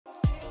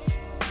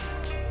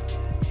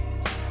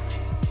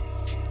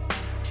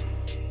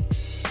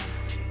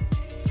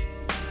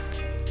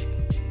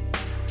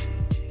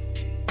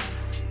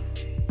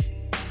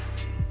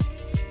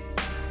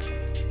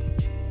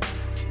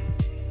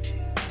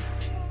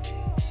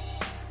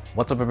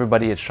What's up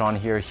everybody, it's Sean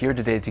here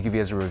today to give you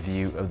guys a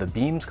review of the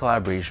Beams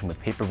collaboration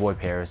with Paperboy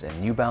Paris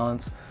and New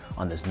Balance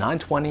on this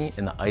 920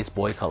 in the Ice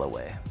Boy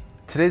colorway.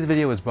 Today's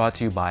video is brought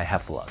to you by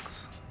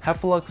Heflux.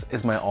 Heflux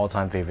is my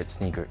all-time favorite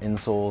sneaker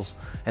insoles,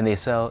 and they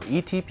sell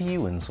eTPU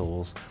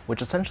insoles,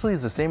 which essentially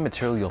is the same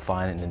material you'll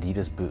find in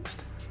Adidas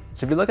Boost.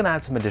 So if you're looking to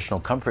add some additional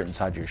comfort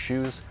inside your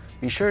shoes,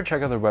 be sure to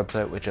check out their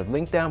website, which I've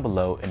linked down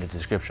below in the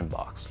description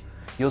box.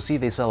 You'll see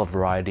they sell a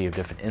variety of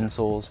different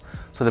insoles,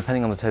 so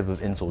depending on the type of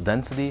insole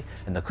density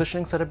and the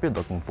cushioning setup you're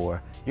looking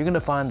for, you're going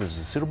to find there's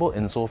a suitable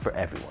insole for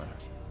everyone.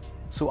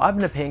 So I've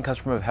been a paying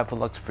customer of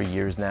Heflux for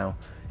years now,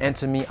 and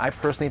to me, I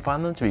personally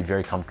find them to be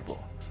very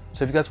comfortable.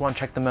 So if you guys want to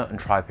check them out and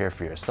try a pair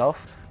for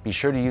yourself, be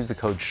sure to use the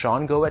code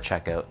SEANGO at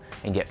checkout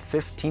and get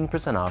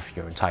 15% off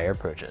your entire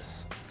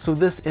purchase. So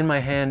this in my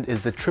hand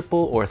is the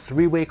triple or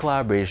three-way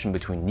collaboration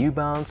between New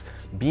Balance,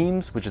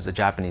 Beams, which is a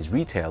Japanese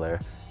retailer,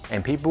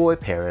 and Paperboy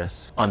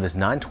Paris on this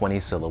 920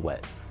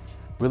 silhouette.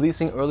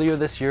 Releasing earlier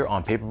this year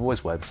on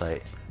Paperboy's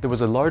website, there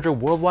was a larger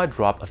worldwide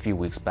drop a few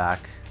weeks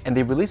back, and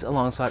they released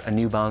alongside a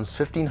New Balance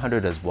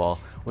 1500 as well,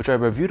 which I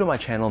reviewed on my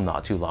channel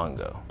not too long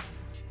ago.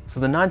 So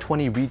the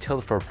 920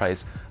 retailed for a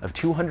price of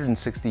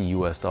 $260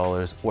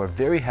 US or a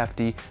very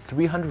hefty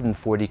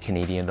 340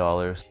 Canadian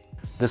dollars.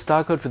 The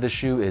stock code for this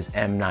shoe is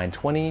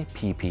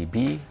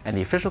M920PPB, and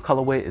the official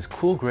colorway is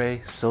cool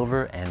gray,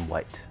 silver, and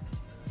white.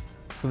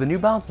 So the New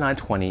Balance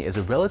 920 is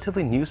a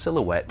relatively new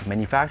silhouette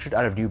manufactured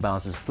out of New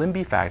Balance's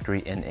Flimby factory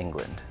in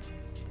England.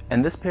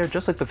 And this pair,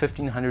 just like the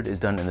 1500, is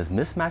done in this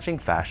mismatching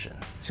fashion.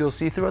 So you'll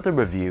see throughout the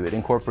review it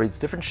incorporates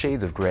different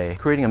shades of gray,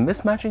 creating a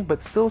mismatching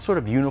but still sort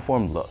of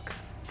uniform look.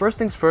 First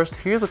things first,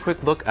 here's a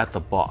quick look at the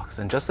box,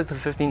 and just like the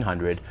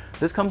 1500,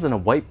 this comes in a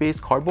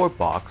white-based cardboard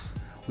box.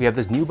 We have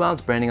this New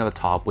Balance branding on the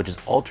top, which is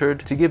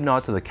altered to give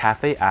nod to the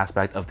cafe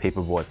aspect of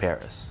Paperboy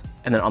Paris.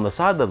 And then on the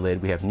side of the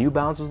lid, we have New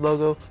Balance's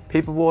logo,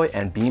 Paperboy,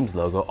 and Beams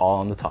logo all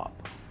on the top.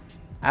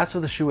 As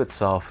for the shoe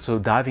itself, so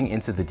diving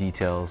into the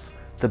details,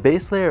 the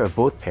base layer of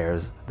both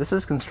pairs, this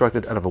is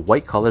constructed out of a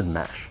white colored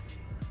mesh.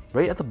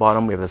 Right at the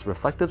bottom, we have this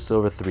reflective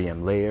silver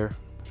 3M layer,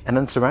 and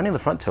then surrounding the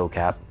front toe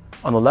cap,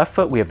 on the left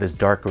foot we have this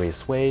dark gray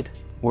suede,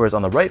 whereas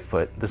on the right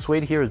foot, the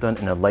suede here is done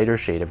in a lighter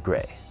shade of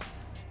gray.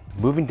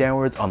 Moving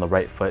downwards on the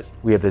right foot,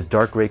 we have this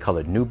dark gray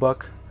colored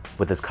nubuck,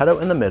 with this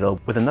cutout in the middle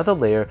with another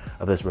layer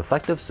of this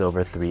reflective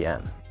silver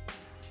 3M.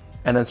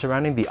 And then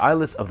surrounding the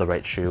eyelets of the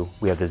right shoe,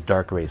 we have this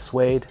dark gray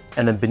suede,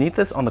 and then beneath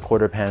this on the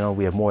quarter panel,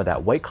 we have more of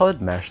that white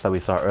colored mesh that we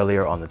saw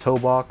earlier on the toe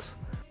box.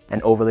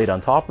 And overlaid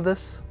on top of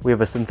this, we have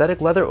a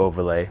synthetic leather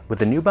overlay with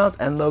the New Balance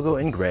N logo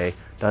in gray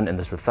done in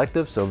this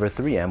reflective silver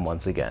 3M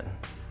once again.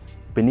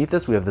 Beneath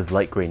this, we have this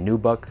light gray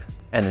nubuck,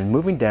 and then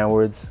moving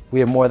downwards, we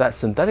have more of that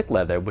synthetic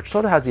leather, which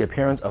sort of has the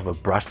appearance of a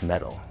brushed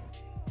metal.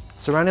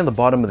 Surrounding the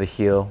bottom of the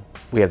heel,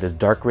 we have this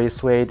dark gray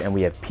suede, and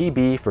we have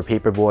PB for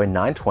Paperboy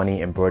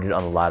 920 embroidered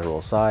on the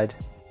lateral side.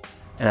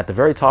 And at the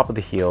very top of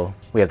the heel,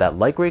 we have that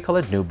light gray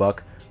colored nubuck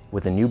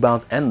with the New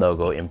Balance N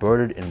logo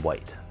embroidered in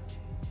white.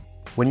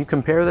 When you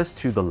compare this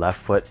to the left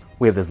foot,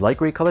 we have this light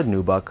gray colored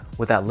nubuck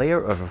with that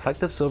layer of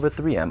reflective silver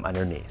 3M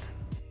underneath.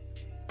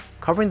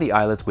 Covering the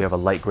eyelets, we have a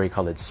light gray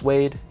colored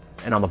suede,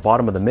 and on the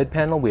bottom of the mid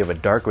panel, we have a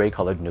dark gray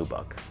colored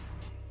nubuck.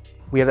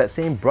 We have that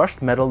same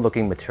brushed metal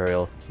looking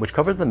material, which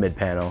covers the mid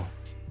panel,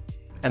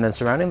 and then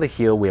surrounding the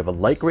heel, we have a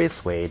light gray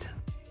suede,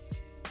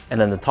 and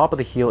then the top of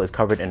the heel is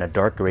covered in a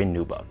dark gray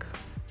nubuck.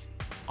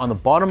 On the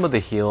bottom of the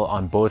heel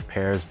on both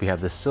pairs, we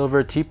have this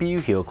silver TPU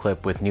heel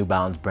clip with New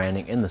Balance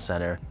branding in the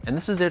center, and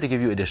this is there to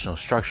give you additional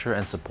structure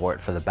and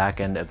support for the back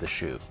end of the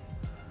shoe.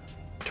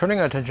 Turning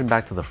our attention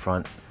back to the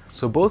front,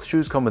 so both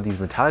shoes come with these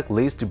metallic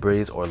lace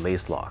dubris or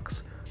lace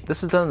locks.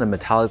 This is done in a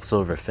metallic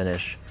silver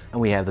finish, and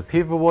we have the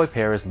Paperboy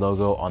Paris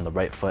logo on the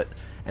right foot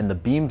and the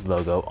Beams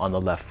logo on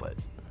the left foot.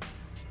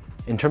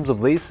 In terms of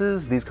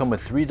laces, these come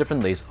with three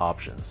different lace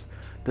options.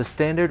 The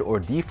standard or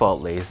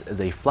default lace is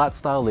a flat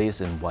style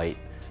lace in white,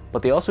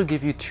 but they also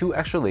give you two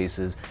extra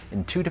laces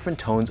in two different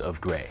tones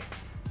of gray.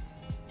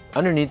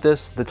 Underneath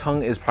this, the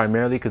tongue is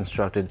primarily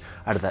constructed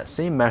out of that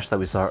same mesh that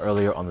we saw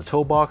earlier on the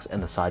toe box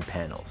and the side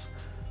panels.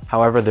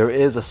 However, there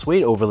is a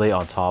suede overlay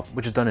on top,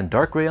 which is done in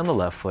dark gray on the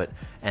left foot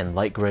and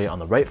light gray on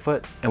the right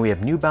foot, and we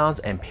have New Balance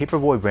and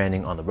Paperboy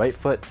branding on the right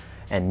foot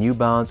and New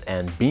Balance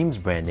and Beams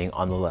branding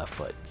on the left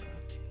foot.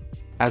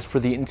 As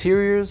for the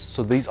interiors,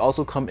 so these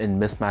also come in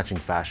mismatching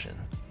fashion.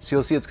 So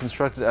you'll see it's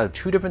constructed out of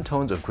two different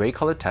tones of gray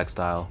colored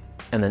textile.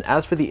 And then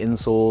as for the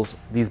insoles,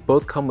 these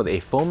both come with a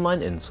foam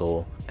lined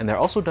insole, and they're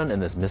also done in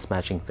this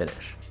mismatching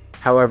finish.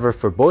 However,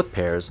 for both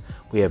pairs,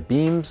 we have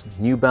Beams,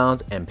 New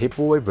Balance, and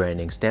Paperboy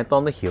branding stamped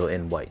on the heel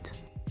in white.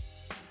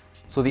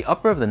 So the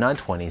upper of the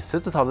 920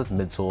 sits atop this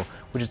midsole,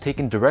 which is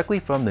taken directly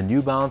from the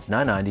New Balance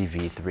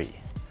 990 V3.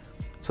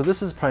 So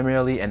this is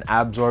primarily an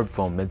absorbed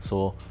foam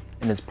midsole,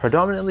 and it's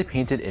predominantly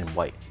painted in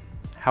white.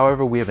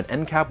 However, we have an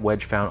end cap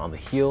wedge found on the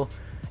heel,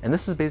 and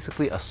this is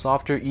basically a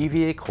softer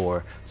EVA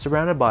core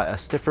surrounded by a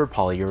stiffer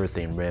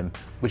polyurethane rim,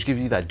 which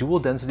gives you that dual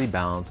density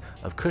balance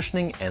of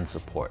cushioning and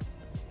support.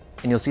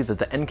 And you'll see that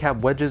the end cap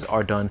wedges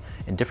are done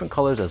in different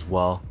colors as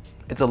well,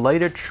 It's a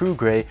lighter true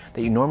gray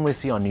that you normally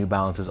see on New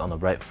Balances on the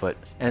right foot,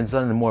 and it's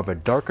done in more of a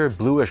darker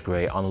bluish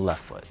gray on the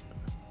left foot.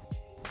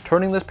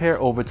 Turning this pair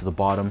over to the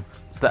bottom,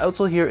 so the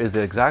outsole here is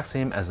the exact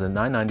same as the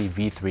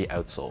 990 V3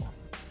 outsole.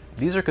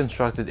 These are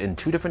constructed in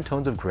two different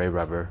tones of gray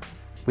rubber.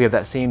 We have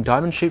that same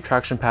diamond-shaped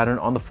traction pattern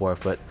on the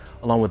forefoot,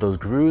 along with those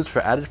grooves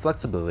for added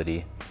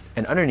flexibility.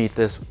 And underneath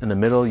this, in the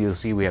middle, you'll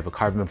see we have a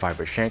carbon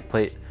fiber shank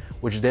plate,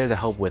 which is there to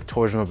help with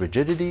torsional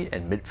rigidity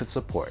and mid-foot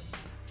support.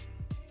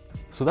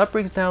 So that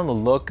breaks down the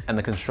look and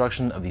the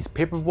construction of these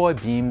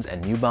Paperboy beams and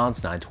New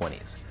Balance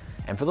 920s.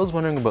 And for those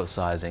wondering about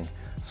sizing,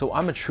 so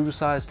I'm a true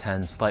size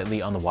 10,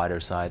 slightly on the wider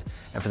side,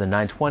 and for the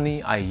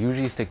 920, I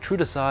usually stick true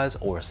to size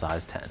or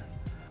size 10.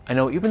 I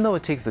know even though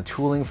it takes the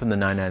tooling from the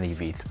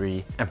 990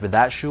 V3, and for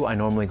that shoe I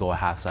normally go a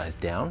half size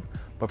down,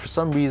 but for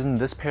some reason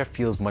this pair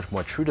feels much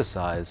more true to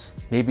size.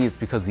 Maybe it's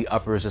because the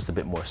upper is just a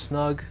bit more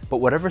snug,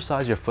 but whatever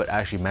size your foot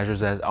actually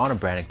measures as on a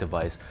branding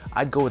device,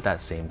 I'd go with that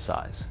same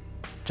size.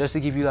 Just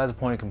to give you guys a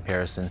point of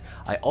comparison,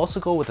 I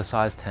also go with a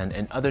size 10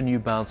 in other New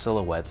Balance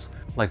silhouettes,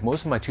 like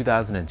most of my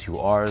 2002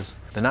 Rs,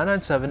 the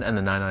 997 and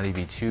the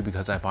 990 V2,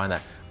 because I find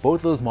that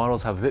both of those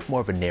models have a bit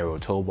more of a narrow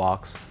toe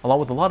box,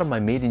 along with a lot of my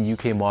made in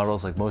UK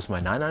models like most of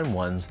my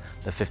 991s,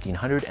 the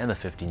 1500 and the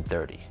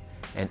 1530.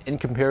 And in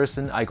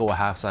comparison, I go a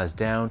half size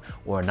down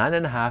or a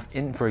 9.5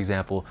 in, for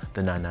example,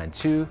 the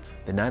 992,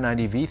 the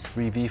 990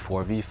 V3,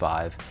 V4,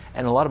 V5,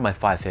 and a lot of my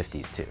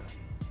 550s too.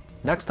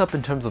 Next up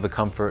in terms of the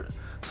comfort,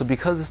 so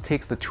because this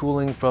takes the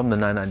tooling from the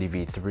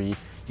 990 V3,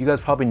 you guys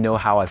probably know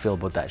how I feel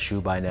about that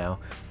shoe by now,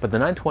 but the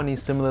 920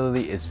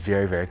 similarly is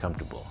very, very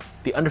comfortable.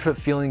 The underfoot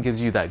feeling gives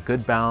you that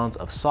good balance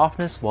of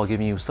softness while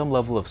giving you some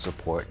level of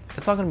support.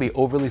 It's not going to be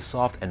overly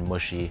soft and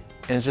mushy,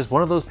 and it's just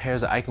one of those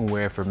pairs that I can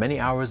wear for many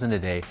hours in a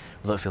day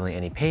without feeling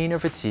any pain or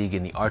fatigue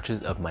in the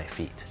arches of my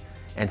feet.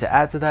 And to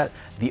add to that,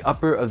 the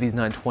upper of these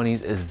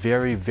 920s is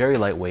very, very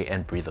lightweight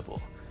and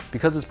breathable.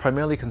 Because it's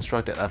primarily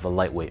constructed out of a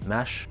lightweight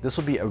mesh, this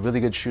will be a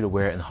really good shoe to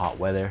wear in hot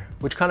weather,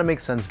 which kind of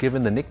makes sense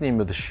given the nickname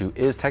of the shoe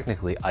is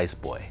technically Ice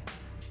Boy.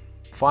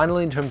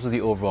 Finally, in terms of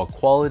the overall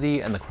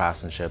quality and the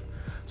craftsmanship,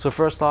 so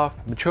first off,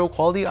 material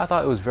quality, I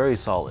thought it was very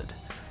solid.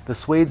 The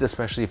suedes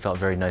especially felt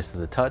very nice to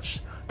the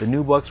touch. The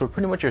nubucks were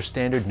pretty much your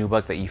standard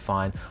nubuck that you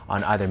find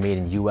on either made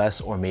in US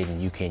or made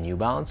in UK New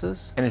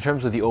Balances. And in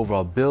terms of the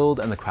overall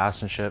build and the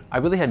craftsmanship, I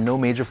really had no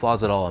major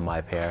flaws at all in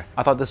my pair.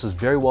 I thought this was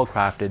very well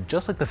crafted,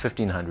 just like the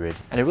 1500,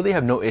 and I really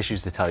have no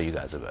issues to tell you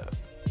guys about.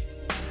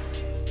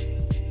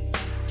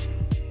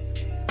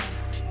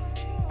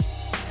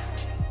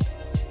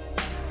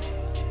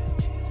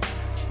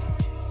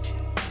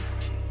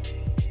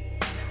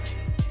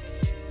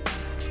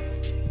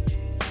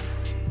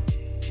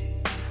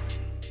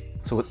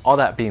 So with all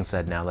that being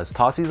said, now let's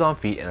toss these on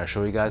feet and I'll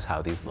show you guys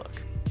how these look.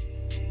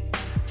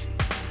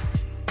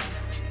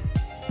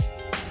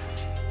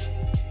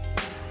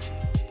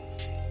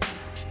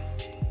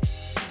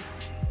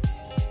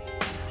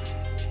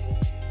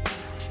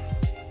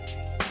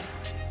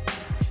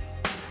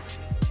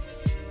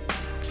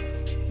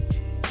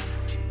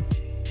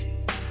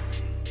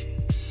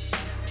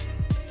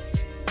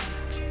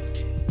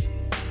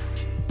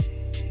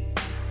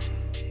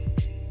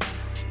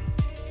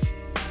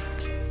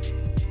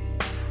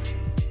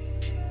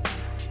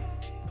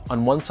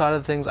 On one side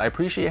of things, I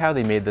appreciate how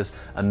they made this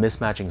a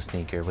mismatching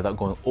sneaker without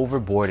going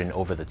overboard and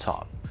over the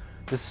top.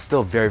 This is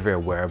still very, very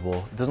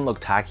wearable. It doesn't look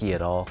tacky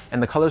at all.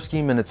 And the color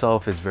scheme in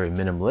itself is very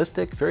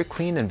minimalistic, very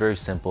clean and very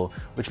simple,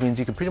 which means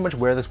you can pretty much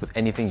wear this with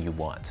anything you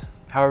want.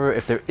 However,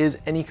 if there is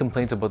any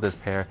complaints about this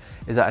pair,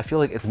 is that I feel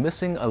like it's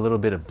missing a little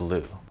bit of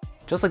blue.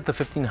 Just like the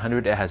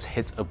 1500, it has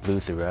hits of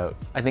blue throughout.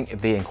 I think if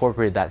they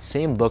incorporated that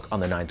same look on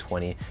the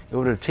 920, it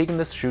would have taken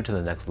this shoe to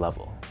the next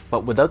level.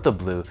 But without the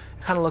blue, it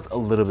kind of looks a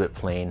little bit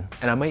plain,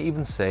 and I might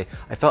even say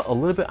I felt a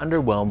little bit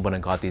underwhelmed when I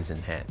got these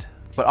in hand.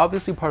 But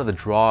obviously part of the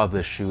draw of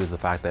this shoe is the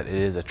fact that it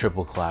is a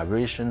triple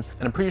collaboration,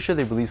 and I'm pretty sure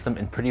they released them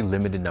in pretty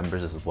limited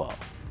numbers as well.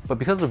 But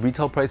because the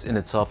retail price in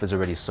itself is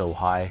already so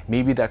high,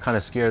 maybe that kind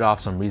of scared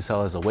off some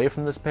resellers away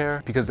from this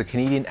pair, because the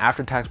Canadian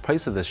after-tax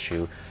price of this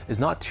shoe is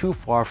not too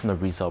far from the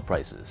resale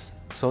prices.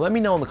 So let me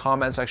know in the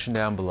comment section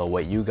down below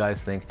what you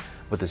guys think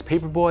with this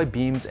Paperboy,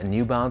 Beams, and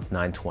New Balance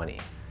 920.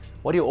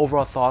 What are your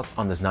overall thoughts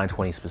on this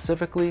 920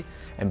 specifically?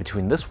 And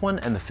between this one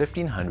and the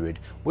 1500,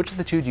 which of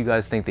the two do you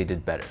guys think they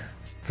did better?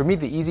 For me,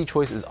 the easy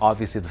choice is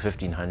obviously the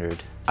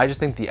 1500. I just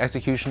think the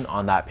execution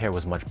on that pair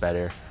was much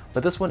better,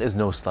 but this one is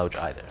no slouch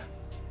either.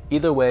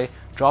 Either way,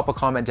 drop a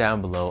comment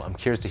down below. I'm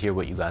curious to hear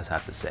what you guys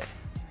have to say.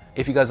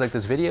 If you guys like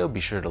this video, be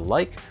sure to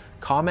like,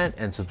 comment,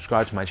 and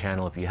subscribe to my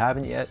channel if you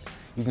haven't yet.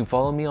 You can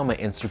follow me on my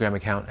Instagram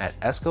account at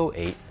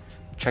esco8,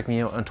 check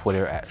me out on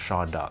Twitter at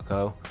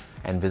sean.go,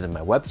 and visit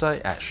my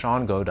website at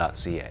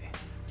seango.ca.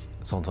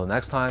 So until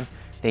next time,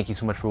 thank you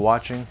so much for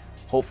watching.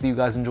 Hopefully you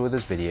guys enjoyed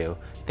this video.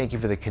 Thank you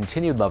for the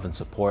continued love and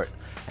support,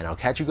 and I'll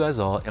catch you guys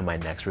all in my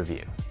next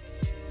review.